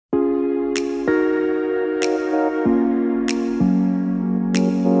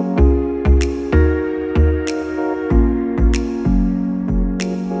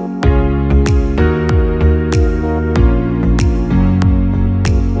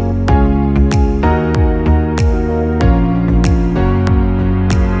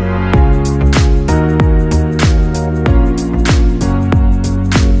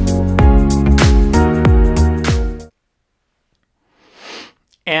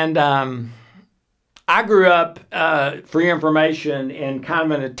And I grew up, for your information, in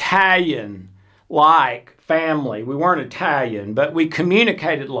kind of an Italian-like family. We weren't Italian, but we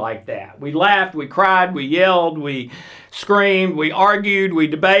communicated like that. We laughed, we cried, we yelled, we screamed, we argued, we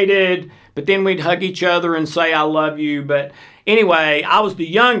debated, but then we'd hug each other and say, I love you. But anyway, I was the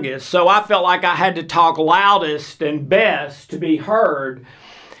youngest, so I felt like I had to talk loudest and best to be heard,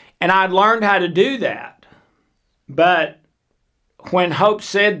 and I'd learned how to do that. But when Hope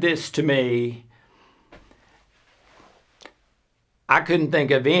said this to me, I couldn't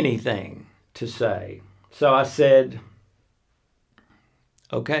think of anything to say. So I said,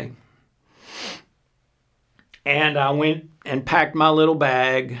 okay. And I went and packed my little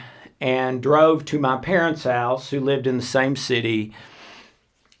bag and drove to my parents' house, who lived in the same city.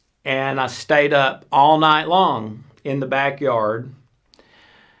 And I stayed up all night long in the backyard,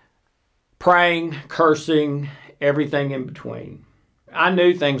 praying, cursing, everything in between. I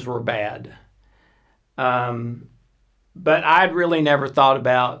knew things were bad. But I'd really never thought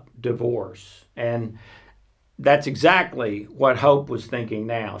about divorce. And that's exactly what Hope was thinking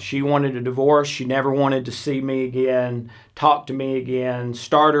now. She wanted a divorce. She never wanted to see me again, talk to me again,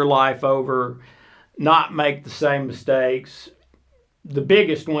 start her life over, not make the same mistakes. The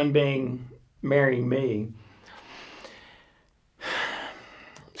biggest one being marrying me.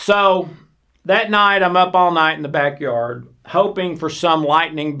 So that night, I'm up all night in the backyard, hoping for some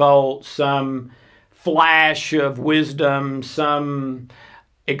lightning bolt, some flash of wisdom, some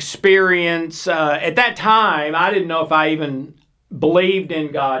experience. At that time, I didn't know if I even believed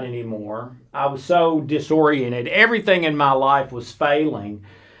in God anymore. I was so disoriented. Everything in my life was failing.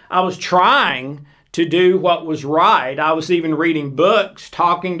 I was trying to do what was right. I was even reading books,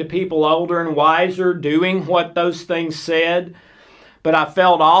 talking to people older and wiser, doing what those things said. But I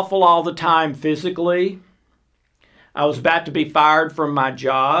felt awful all the time physically. I was about to be fired from my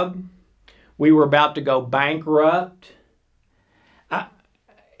job. We were about to go bankrupt.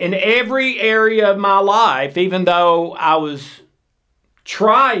 In every area of my life, even though I was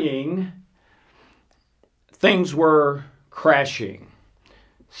trying, things were crashing.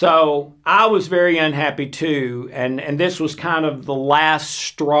 So I was very unhappy too, and this was kind of the last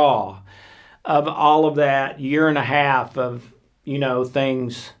straw of all of that year and a half of,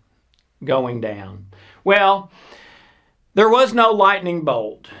 things going down. Well, there was no lightning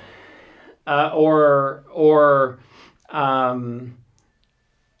bolt or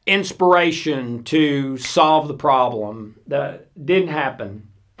inspiration to solve the problem. That didn't happen.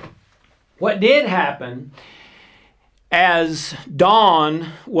 What did happen, as dawn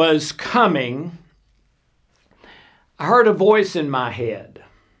was coming, I heard a voice in my head.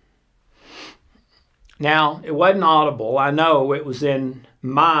 Now, it wasn't audible. I know it was in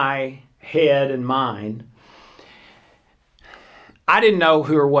my head and mind. I didn't know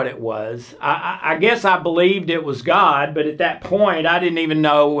who or what it was. I guess I believed it was God, but at that point, I didn't even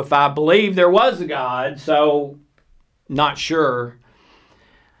know if I believed there was a God, so not sure.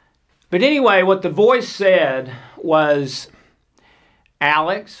 But anyway, what the voice said was,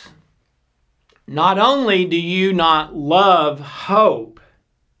 Alex, not only do you not love Hope,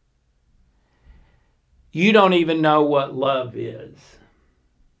 you don't even know what love is.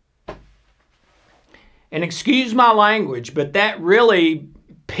 And excuse my language, but that really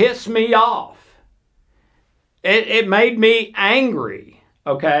pissed me off. It made me angry,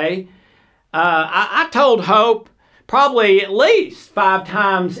 okay? I told Hope probably at least 5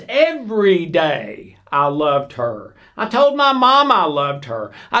 times every day I loved her. I told my mom I loved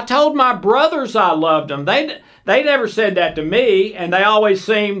her. I told my brothers I loved them. They never said that to me, and they always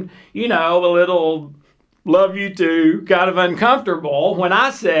seemed, a little love you too, kind of uncomfortable when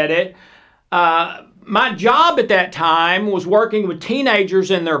I said it. My job at that time was working with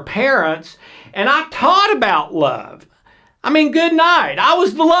teenagers and their parents, and I taught about love. Good night. I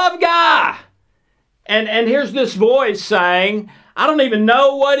was the love guy. And here's this voice saying, I don't even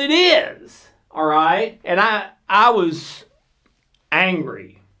know what it is. All right? And I was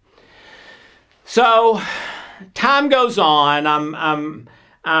angry. So time goes on.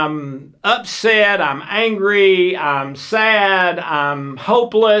 I'm upset. I'm angry. I'm sad. I'm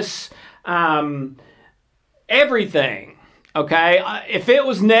hopeless. Everything, okay? If it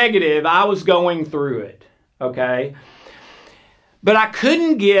was negative, I was going through it, okay? But I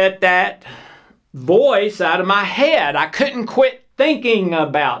couldn't get that voice out of my head. I couldn't quit thinking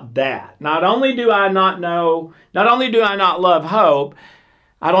about that. Not only do I not love Hope,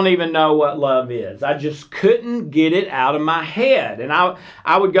 I don't even know what love is. I just couldn't get it out of my head. And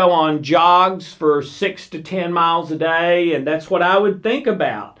I would go on jogs for 6 to 10 miles a day, and that's what I would think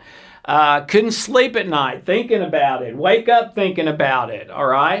about. Couldn't sleep at night thinking about it. Wake up thinking about it, all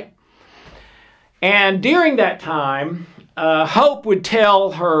right? And during that time, Hope would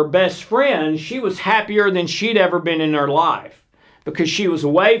tell her best friend she was happier than she'd ever been in her life because she was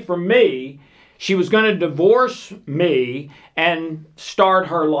away from me. She was going to divorce me and start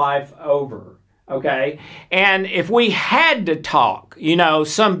her life over, okay? And if we had to talk, you know,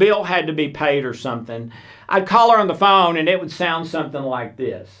 some bill had to be paid or something, I'd call her on the phone and it would sound something like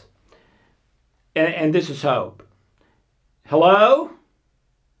this. And this is Hope. Hello?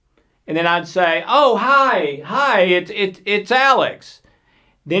 And then I'd say, oh, hi, it's Alex.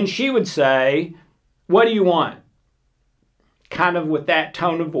 Then she would say, what do you want? Kind of with that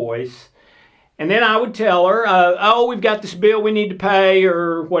tone of voice. And then I would tell her, oh, we've got this bill we need to pay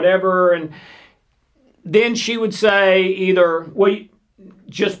or whatever. And then she would say either, well,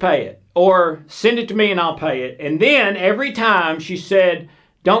 just pay it, or send it to me and I'll pay it. And then every time she said,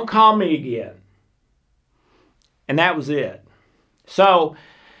 don't call me again. And that was it. So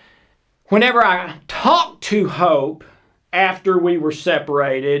whenever I talked to Hope after we were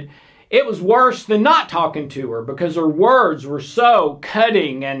separated, it was worse than not talking to her because her words were so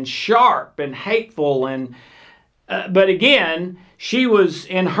cutting and sharp and hateful. And but again, she was,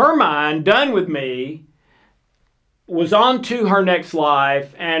 in her mind, done with me, was on to her next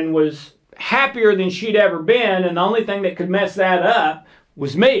life, and was happier than she'd ever been. And the only thing that could mess that up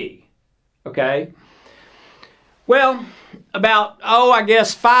was me. Okay? Well, about, I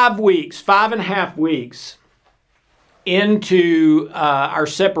guess 5.5 weeks into our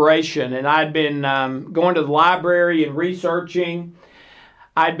separation, and I'd been going to the library and researching.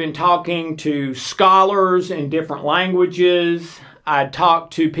 I'd been talking to scholars in different languages. I'd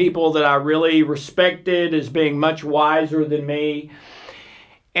talked to people that I really respected as being much wiser than me.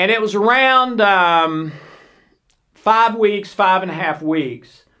 And it was around 5.5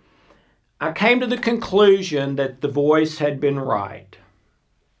 weeks, I came to the conclusion that the voice had been right.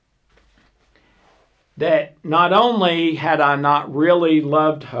 That not only had I not really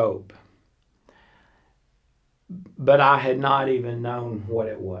loved Hope, but I had not even known what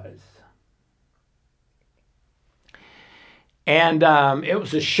it was. And it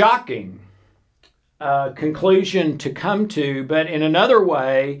was a shocking conclusion to come to, but in another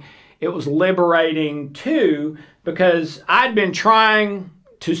way, it was liberating too, because I'd been trying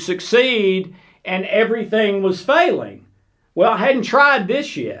to succeed and everything was failing. Well, I hadn't tried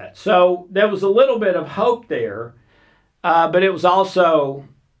this yet, so there was a little bit of hope there, but it was also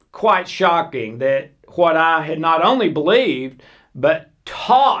quite shocking that what I had not only believed, but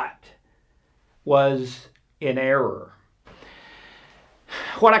taught was in error.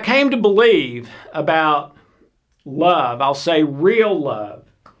 What I came to believe about love, I'll say real love,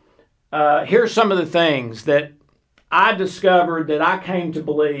 here's some of the things that I discovered that I came to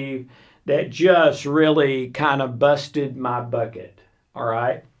believe that just really kind of busted my bucket, all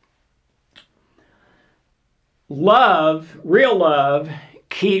right? Love, real love,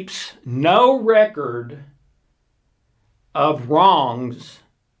 keeps no record of wrongs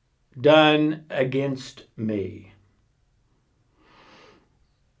done against me.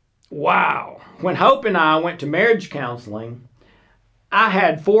 Wow. When Hope and I went to marriage counseling, I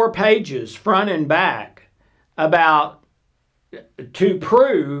had 4 pages front and back about to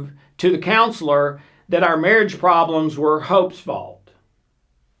prove to the counselor that our marriage problems were Hope's fault.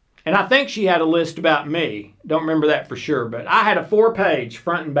 And I think she had a list about me. Don't remember that for sure, but I had a 4-page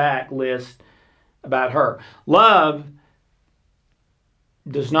front and back list about her. Love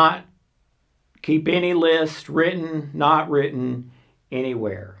does not keep any list, written, not written,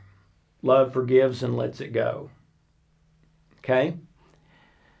 anywhere. Love forgives and lets it go. Okay?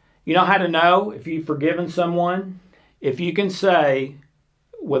 You know how to know if you've forgiven someone? If you can say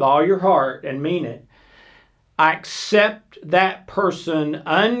with all your heart and mean it, I accept that person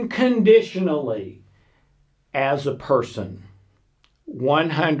unconditionally as a person,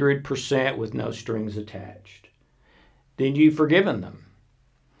 100% with no strings attached. Then you've forgiven them.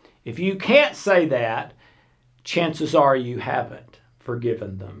 If you can't say that, chances are you haven't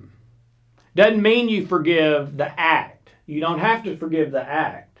forgiven them. Doesn't mean you forgive the act. You don't have to forgive the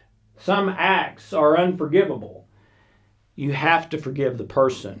act. Some acts are unforgivable. You have to forgive the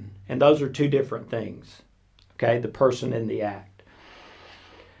person. And those are 2 different things. Okay, the person and the act.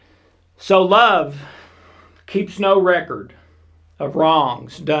 So love keeps no record of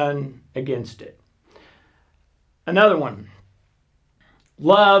wrongs done against it. Another one.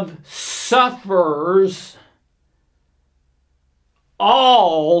 Love suffers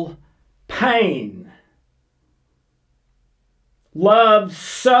all pain. Love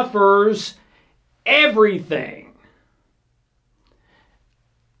suffers everything.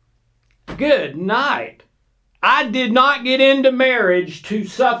 good night. I did not get into marriage to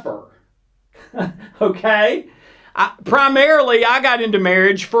suffer. Okay? Primarily, I got into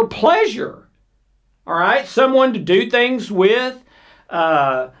marriage for pleasure. All right? Someone to do things with,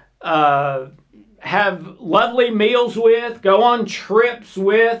 have lovely meals with, go on trips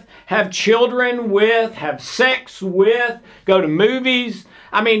with, have children with, have sex with, go to movies.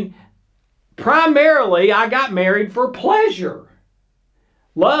 I mean, primarily, I got married for pleasure.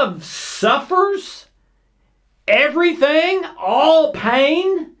 Love suffers everything, all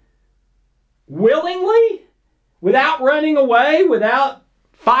pain, willingly, without running away, without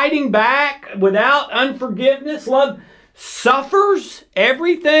fighting back, without unforgiveness. Love suffers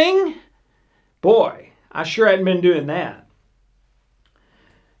everything. Boy, I sure hadn't been doing that.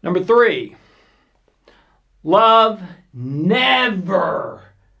 Number 3, love never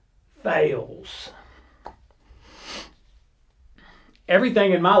fails.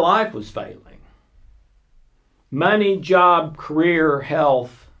 Everything in my life was failing. Money, job, career,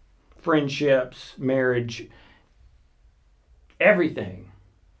 health, friendships, marriage, everything.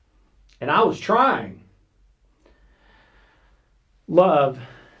 And I was trying. Love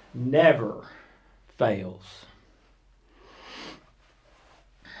never fails.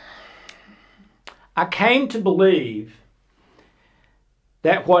 I came to believe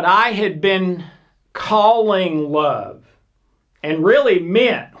that what I had been calling love, and really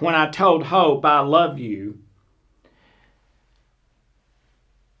meant when I told Hope, I love you,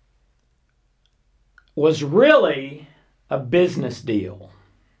 was really a business deal.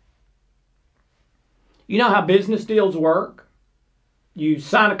 You know how business deals work? You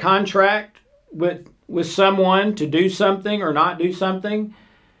sign a contract with someone to do something or not do something,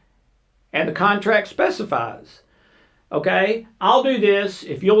 and the contract specifies, okay, I'll do this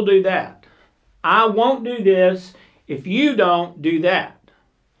if you'll do that. I won't do this if you don't do that.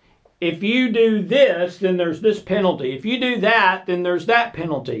 If you do this, then there's this penalty. If you do that, then there's that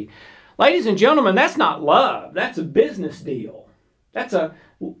penalty. Ladies and gentlemen, that's not love. That's a business deal. That's a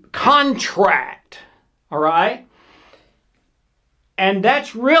contract. All right? And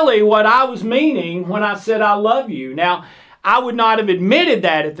that's really what I was meaning when I said I love you. Now, I would not have admitted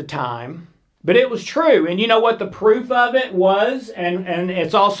that at the time, but it was true. And you know what the proof of it was? And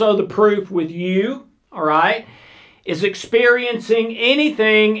it's also the proof with you, all right, is experiencing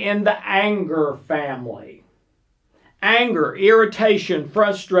anything in the anger family. Anger, irritation,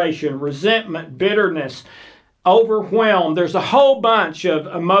 frustration, resentment, bitterness, overwhelmed. There's a whole bunch of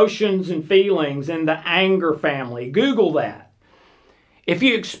emotions and feelings in the anger family. Google that. If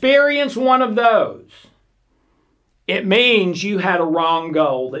you experience one of those, it means you had a wrong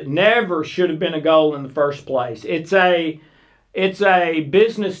goal that never should have been a goal in the first place. It's a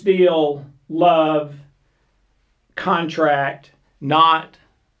business deal, love, contract, not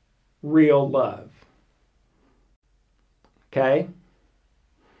real love. Okay?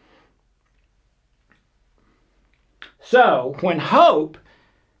 So, when Hope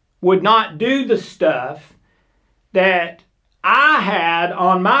would not do the stuff that I had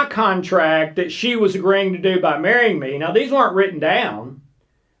on my contract that she was agreeing to do by marrying me, now these weren't written down.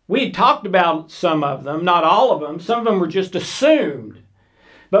 We had talked about some of them, not all of them. Some of them were just assumed.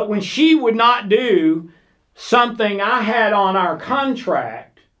 But when she would not do something I had on our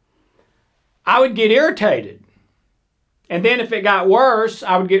contract, I would get irritated. And then if it got worse,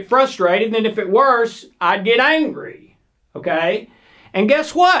 I would get frustrated. And then if it worse, I'd get angry. Okay? And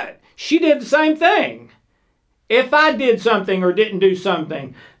guess what? She did the same thing. If I did something or didn't do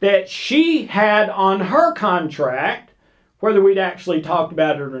something that she had on her contract, whether we'd actually talked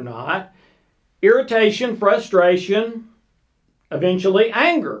about it or not, irritation, frustration, eventually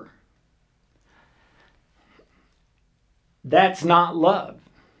anger. That's not love.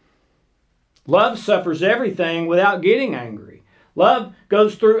 Love suffers everything without getting angry. Love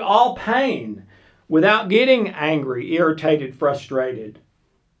goes through all pain without getting angry, irritated, frustrated.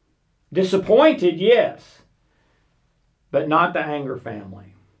 Disappointed, yes, but not the anger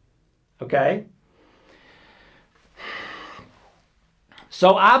family. Okay?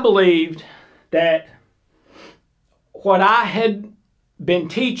 So I believed that what I had been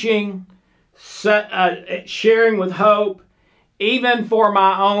teaching, sharing with Hope, even for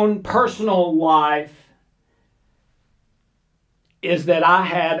my own personal life, is that I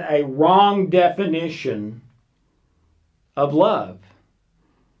had a wrong definition of love.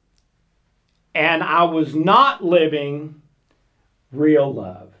 And I was not living real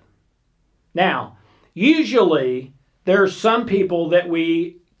love. Now, usually there's some people that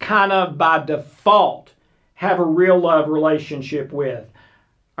we kind of by default have a real love relationship with.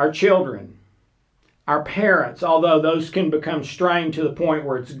 Our children, our parents, although those can become strained to the point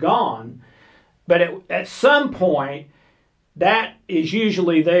where it's gone. But at some point, that is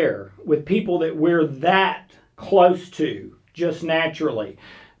usually there with people that we're that close to, just naturally.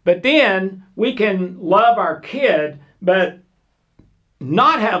 But then we can love our kid, but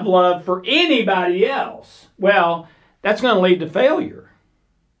not have love for anybody else. Well, that's going to lead to failure.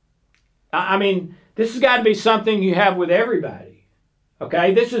 I mean, this has got to be something you have with everybody.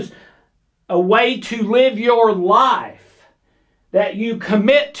 Okay? This is a way to live your life that you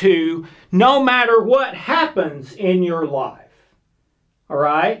commit to no matter what happens in your life. All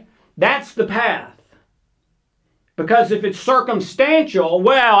right? That's the path. Because if it's circumstantial,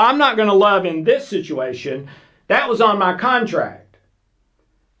 well, I'm not going to love in this situation. That was on my contract.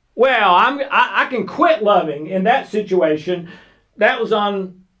 Well, I can quit loving in that situation. That was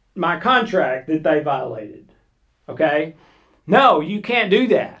on my contract that they violated. Okay? No, you can't do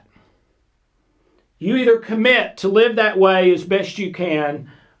that. You either commit to live that way as best you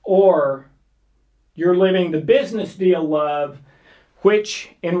can, or you're living the business deal love, which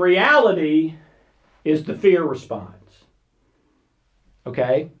in reality is the fear response.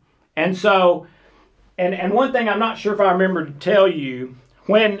 Okay? And so, and one thing I'm not sure if I remember to tell you,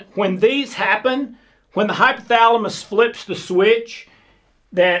 when these happen, when the hypothalamus flips the switch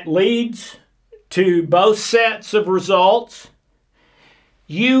that leads to both sets of results,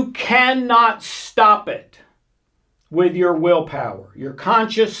 you cannot stop it with your willpower, your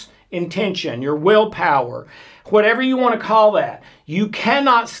conscious intention, your willpower, whatever you want to call that. You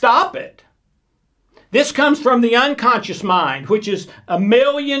cannot stop it. This comes from the unconscious mind, which is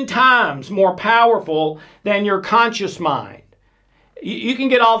 1,000,000 times more powerful than your conscious mind. You can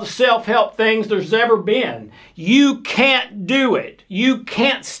get all the self-help things there's ever been. You can't do it. You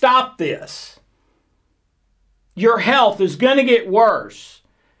can't stop this. Your health is going to get worse.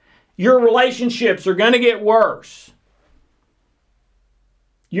 Your relationships are going to get worse.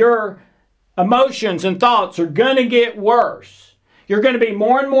 Your emotions and thoughts are going to get worse. You're going to be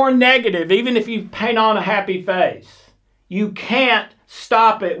more and more negative, even if you paint on a happy face. You can't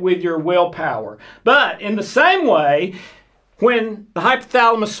stop it with your willpower. But in the same way, when the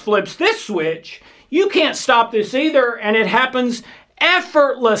hypothalamus flips this switch, you can't stop this either, and it happens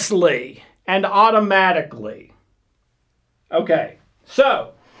effortlessly and automatically. Okay,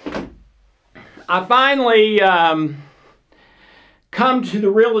 so I finally come to the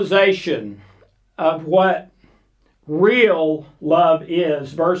realization of what real love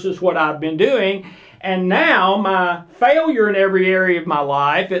is versus what I've been doing. And now my failure in every area of my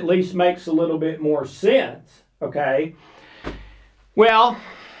life at least makes a little bit more sense. Okay? Well,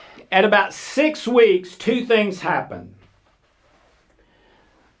 at about 6 weeks, 2 things happened.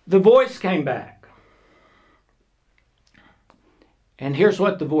 The voice came back. And here's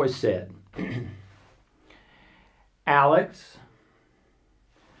what the voice said. Alex,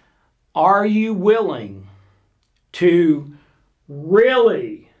 are you willing to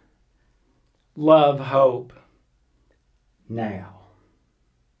really love Hope now?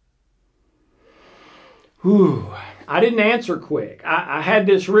 Whew. I didn't answer quick. I had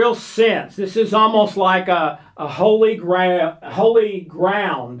this real sense. This is almost like a holy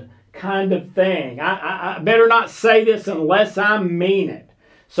ground kind of thing. I better not say this unless I mean it.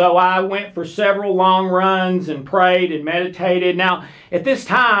 So I went for several long runs and prayed and meditated. Now, at this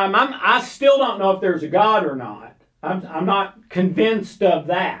time, I still don't know if there's a God or not. I'm not convinced of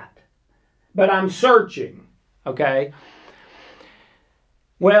that. But I'm searching, okay?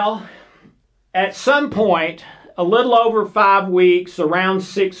 Well, at some point, a little over 5 weeks, around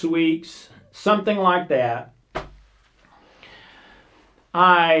 6 weeks, something like that,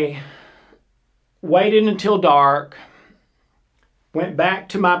 I waited until dark, went back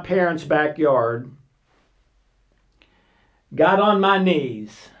to my parents' backyard, got on my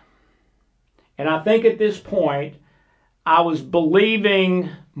knees, and I think at this point, I was believing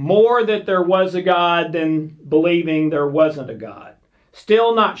more that there was a God than believing there wasn't a God.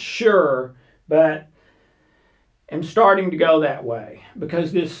 Still not sure, but I'm starting to go that way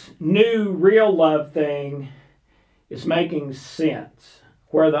because this new real love thing is making sense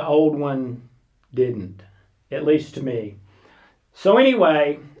where the old one didn't, at least to me. So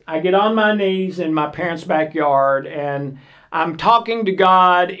anyway, I get on my knees in my parents' backyard and I'm talking to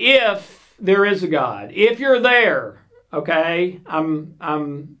God, if there is a God. If you're there, okay,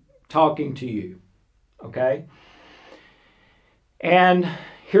 I'm talking to you, okay? And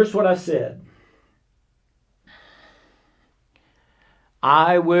here's what I said.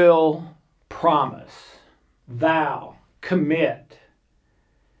 I will promise, vow, commit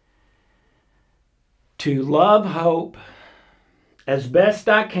to love Hope as best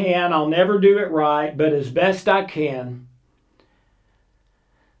I can. I'll never do it right, but as best I can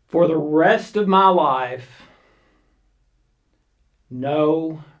for the rest of my life,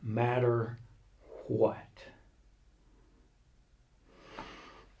 no matter what.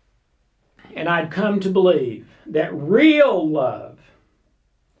 And I'd come to believe that real love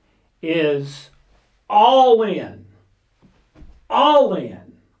is all in. All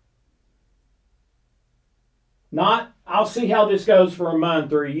in. Not, I'll see how this goes for a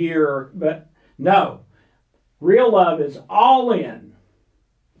month or a year, but no. Real love is all in.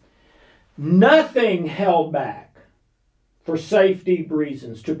 Nothing held back for safety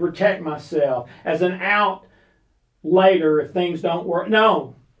reasons, to protect myself as an out later if things don't work.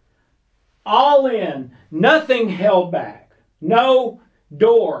 No. All in. Nothing held back. No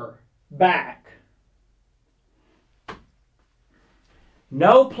door back.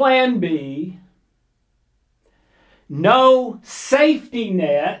 No plan B. No safety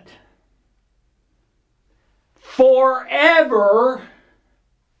net. Forever.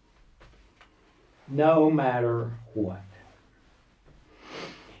 No matter what.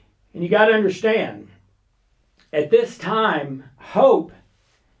 And you got to understand, at this time, Hope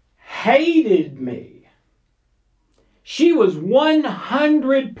hated me. She was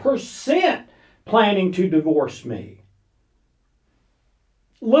 100% planning to divorce me.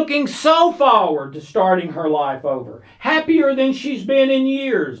 Looking so forward to starting her life over. Happier than she's been in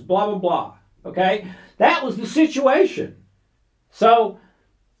years. Blah, blah, blah. Okay? That was the situation. So,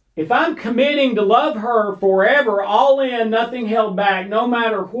 if I'm committing to love her forever, all in, nothing held back, no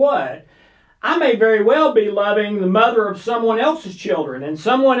matter what, I may very well be loving the mother of someone else's children and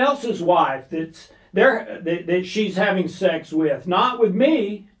someone else's wife that she's having sex with, not with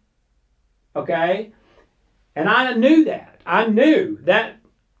me. Okay? And I knew that. I knew that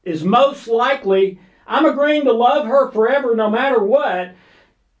is most likely, I'm agreeing to love her forever no matter what,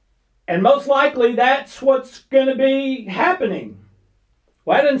 and most likely that's what's going to be happening.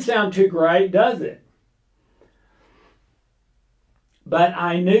 Well, that doesn't sound too great, does it? But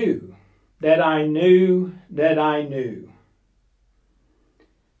I knew that I knew that I knew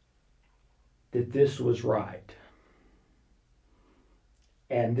that this was right.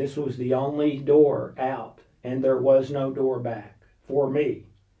 And this was the only door out, and there was no door back for me.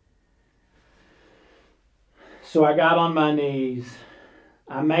 So I got on my knees.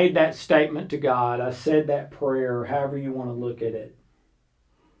 I made that statement to God. I said that prayer, however you want to look at it.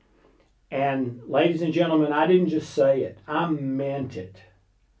 And ladies and gentlemen, I didn't just say it. I meant it.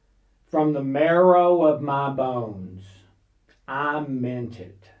 From the marrow of my bones, I meant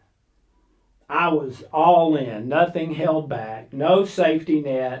it. I was all in, nothing held back, no safety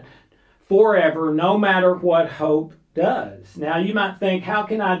net, forever, no matter what Hope does. Now you might think, how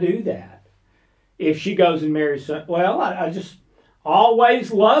can I do that? If she goes and marries someone, well, I just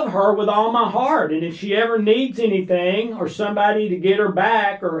always love her with all my heart. And if she ever needs anything or somebody to get her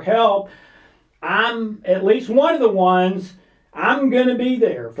back or help, I'm at least one of the ones, I'm going to be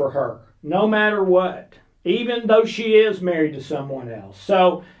there for her, no matter what, even though she is married to someone else.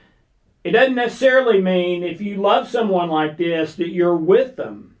 So it doesn't necessarily mean if you love someone like this that you're with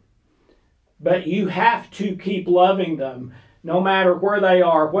them, but you have to keep loving them no matter where they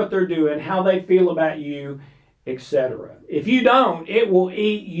are, what they're doing, how they feel about you, etc. If you don't, it will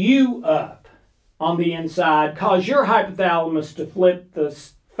eat you up on the inside, cause your hypothalamus to flip the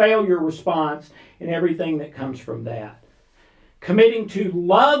failure response and everything that comes from that. Committing to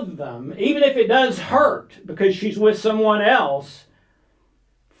love them, even if it does hurt because she's with someone else,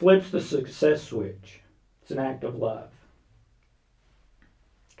 flips the success switch. It's an act of love.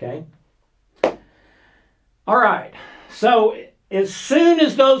 Okay? All right. So as soon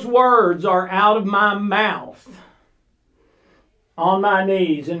as those words are out of my mouth, on my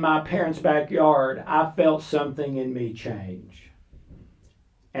knees in my parents' backyard, I felt something in me change.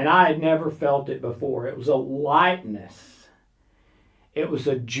 And I had never felt it before. It was a lightness. It was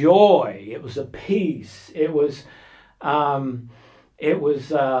a joy. It was a peace. It was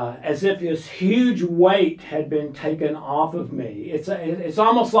as if this huge weight had been taken off of me. It's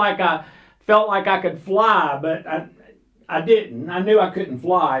almost like I felt like I could fly, but I didn't. I knew I couldn't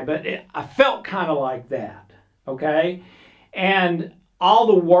fly, but I felt kind of like that, okay? And all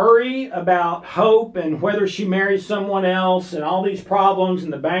the worry about Hope and whether she marries someone else and all these problems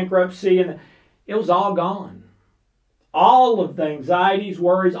and the bankruptcy, and it was all gone. All of the anxieties,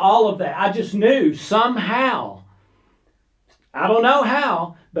 worries, all of that. I just knew somehow, I don't know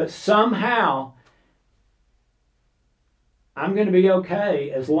how, but somehow I'm going to be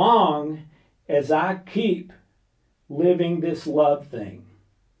okay as long as I keep living this love thing.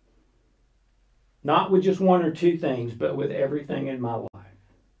 Not with just one or two things, but with everything in my life.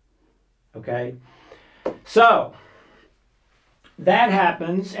 Okay? So, that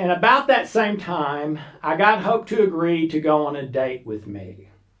happens, and about that same time, I got Hope to agree to go on a date with me.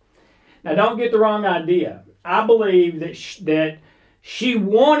 Now, don't get the wrong idea. I believe that she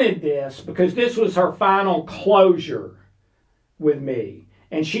wanted this because this was her final closure with me.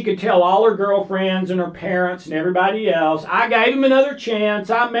 And she could tell all her girlfriends and her parents and everybody else. I gave him another chance.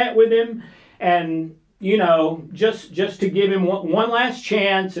 I met with him and, you know, just to give him one last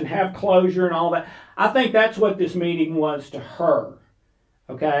chance and have closure and all that. I think that's what this meeting was to her.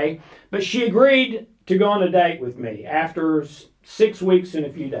 Okay? But she agreed to go on a date with me after 6 weeks and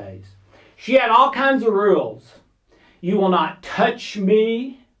a few days. She had all kinds of rules. You will not touch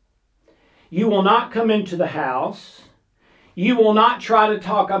me. You will not come into the house. You will not try to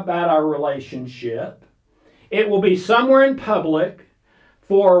talk about our relationship. It will be somewhere in public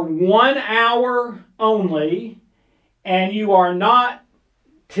for 1 hour only, and you are not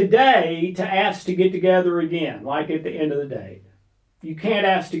today to ask to get together again, like at the end of the date. You can't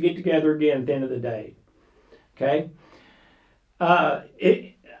ask to get together again at the end of the date. Okay?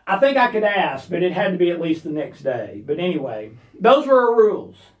 I think I could ask, but it had to be at least the next day. But anyway, those were our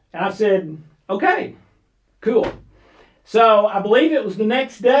rules. And I said, okay, cool. So I believe it was the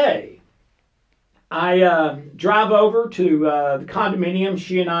next day. I drive over to the condominium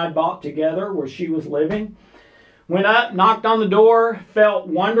she and I bought together where she was living. Went up, knocked on the door, felt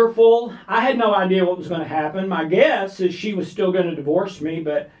wonderful. I had no idea what was going to happen. My guess is she was still going to divorce me,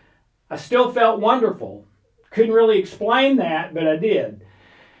 but I still felt wonderful. Couldn't really explain that, but I did.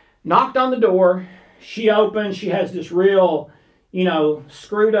 Knocked on the door. She opened. She has this real, you know,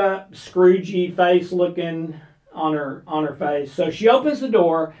 screwed up, Scroogey face looking on her face. So she opens the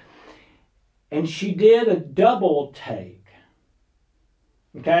door and she did a double take.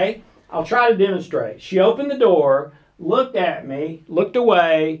 Okay? I'll try to demonstrate. She opened the door, looked at me, looked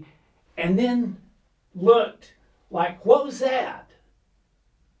away, and then looked like, what was that?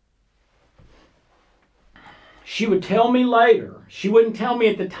 She would tell me later. She wouldn't tell me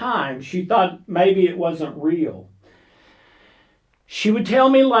at the time. She thought maybe it wasn't real. She would tell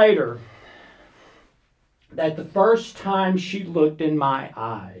me later that the first time she looked in my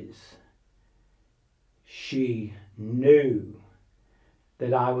eyes, she knew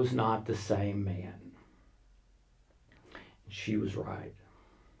that I was not the same man. She was right.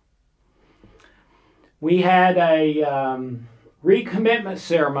 We had a recommitment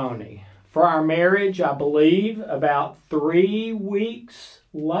ceremony for our marriage, I believe, about 3 weeks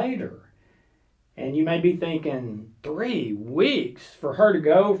later. And you may be thinking, 3 weeks for her to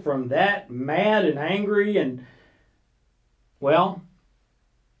go from that mad and angry and, well,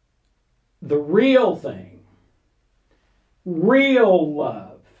 the real thing, real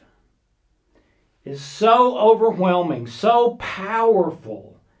love, is so overwhelming, so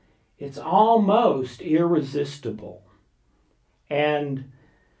powerful, it's almost irresistible. And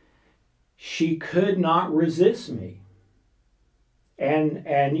she could not resist me.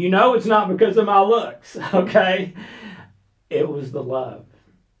 And you know it's not because of my looks, okay? It was the love.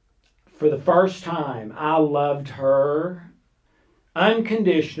 For the first time, I loved her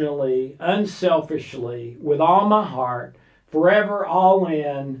unconditionally, unselfishly, with all my heart, forever, all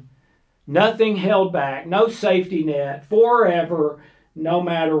in, nothing held back, no safety net, forever, no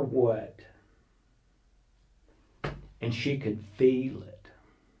matter what. And she could feel it.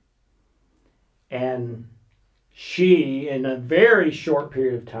 And she, in a very short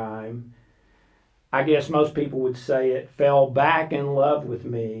period of time, I guess most people would say it, fell back in love with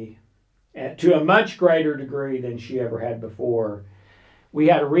me to a much greater degree than she ever had before. We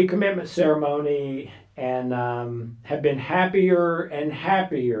had a recommitment ceremony and have been happier and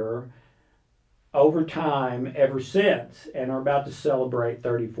happier over time ever since, and are about to celebrate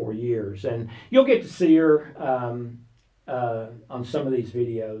 34 years. And you'll get to see her on some of these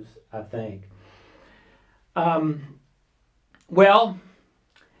videos, I think. Well,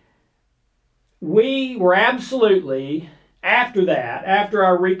 we were absolutely, after that, after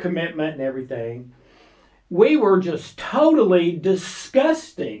our recommitment and everything, we were just totally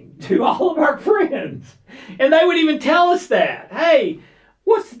disgusting to all of our friends. And they would even tell us that. Hey,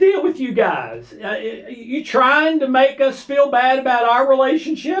 what's the deal with you guys? You trying to make us feel bad about our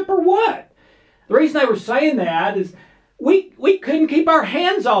relationship or what? The reason they were saying that is we couldn't keep our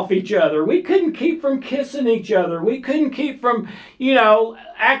hands off each other. We couldn't keep from kissing each other. We couldn't keep from, you know,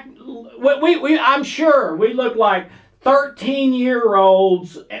 I'm sure we looked like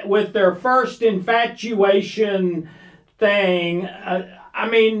 13-year-olds with their first infatuation thing. I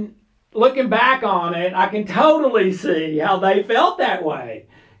mean, looking back on it, I can totally see how they felt that way,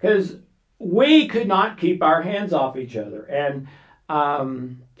 because we could not keep our hands off each other. And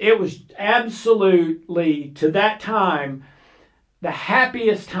it was absolutely, to that time, the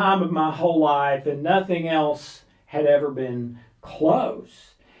happiest time of my whole life, and nothing else had ever been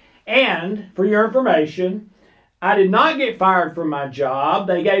close. And for your information, I did not get fired from my job.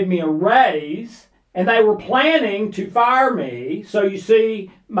 They gave me a raise, and they were planning to fire me. So you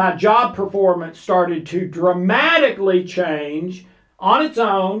see, my job performance started to dramatically change on its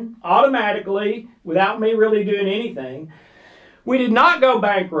own, automatically, without me really doing anything. We did not go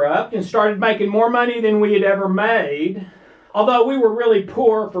bankrupt and started making more money than we had ever made, although we were really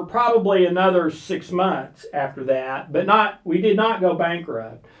poor for probably another 6 months after that, but we did not go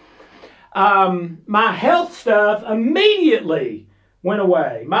bankrupt. My health stuff immediately went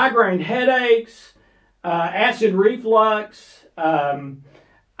away. Migraine headaches, acid reflux. My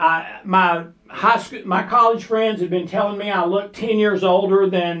college friends had been telling me I looked 10 years older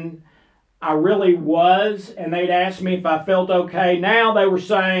than I really was, and they'd asked me if I felt okay. Now they were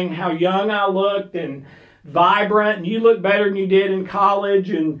saying how young I looked and vibrant, and you look better than you did in college,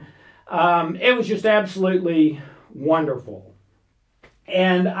 and it was just absolutely wonderful.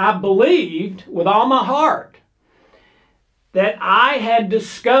 And I believed with all my heart that I had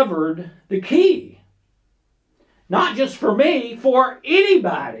discovered the key. Not just for me, for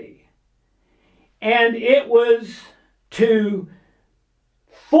anybody. And it was to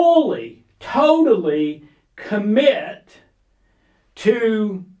fully, totally commit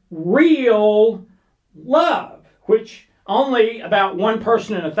to real love, which only about 1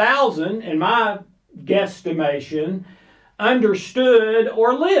 person in 1,000, in my guesstimation, understood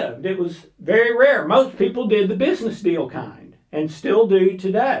or lived. It was very rare. Most people did the business deal kind, and still do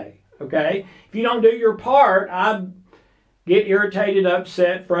today. Okay? If you don't do your part, I get irritated,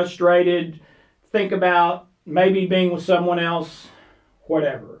 upset, frustrated, think about maybe being with someone else,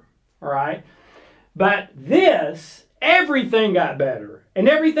 whatever. All right? But this, everything got better. And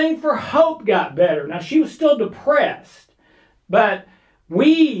everything for Hope got better. Now, she was still depressed, but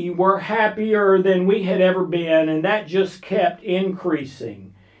we were happier than we had ever been, and that just kept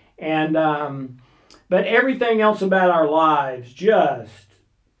increasing. And but everything else about our lives just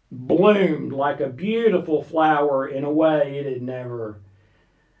bloomed like a beautiful flower in a way it had never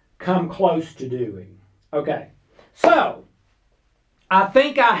come close to doing. Okay, so I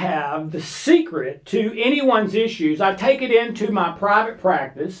think I have the secret to anyone's issues. I take it into my private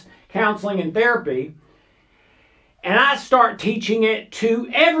practice, counseling and therapy, and I start teaching it to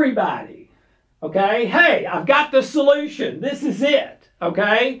everybody. Okay? Hey, I've got the solution. This is it.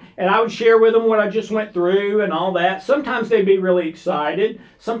 Okay? And I would share with them what I just went through and all that. Sometimes they'd be really excited.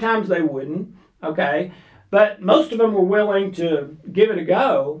 Sometimes they wouldn't. Okay? But most of them were willing to give it a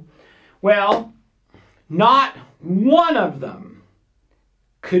go. Well, not one of them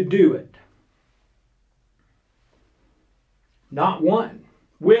could do it. Not one.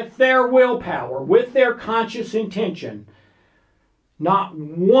 With their willpower, with their conscious intention, not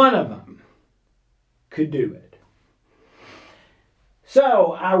one of them could do it.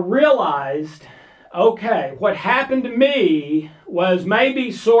 So I realized, okay, what happened to me was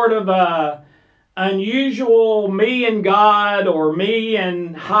maybe sort of a unusual me and God or me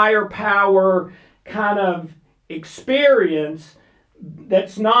and higher power kind of experience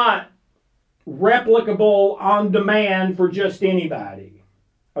that's not replicable on demand for just anybody.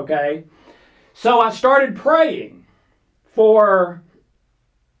 Okay? So I started praying for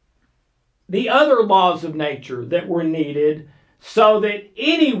the other laws of nature that were needed so that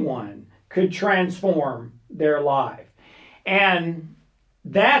anyone could transform their life. And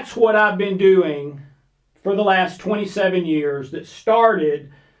that's what I've been doing for the last 27 years, that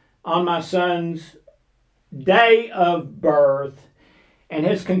started on my son's day of birth and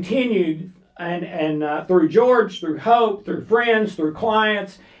has continued and through George, through Hope, through friends, through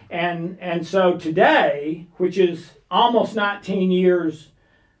clients. And so today, which is almost 19 years,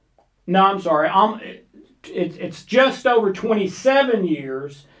 no, I'm sorry, it's just over 27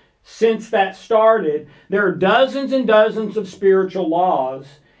 years since that started. There are dozens and dozens of spiritual laws,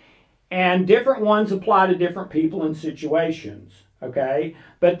 and different ones apply to different people and situations, okay?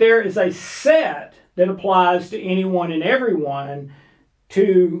 But there is a set that applies to anyone and everyone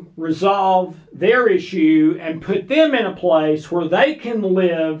to resolve their issue and put them in a place where they can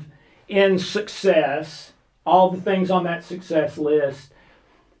live in success, all the things on that success list,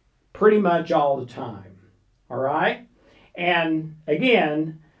 pretty much all the time. All right? And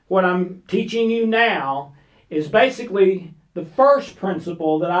again, what I'm teaching you now is basically the first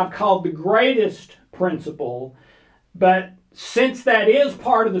principle that I've called the greatest principle, but since that is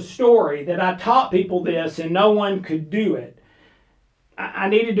part of the story that I taught people this and no one could do it, I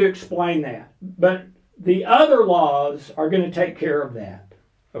needed to explain that. But the other laws are going to take care of that,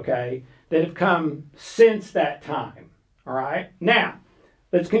 okay, that have come since that time, All right? Now,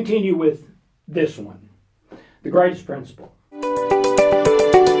 let's continue with this one. The greatest principle.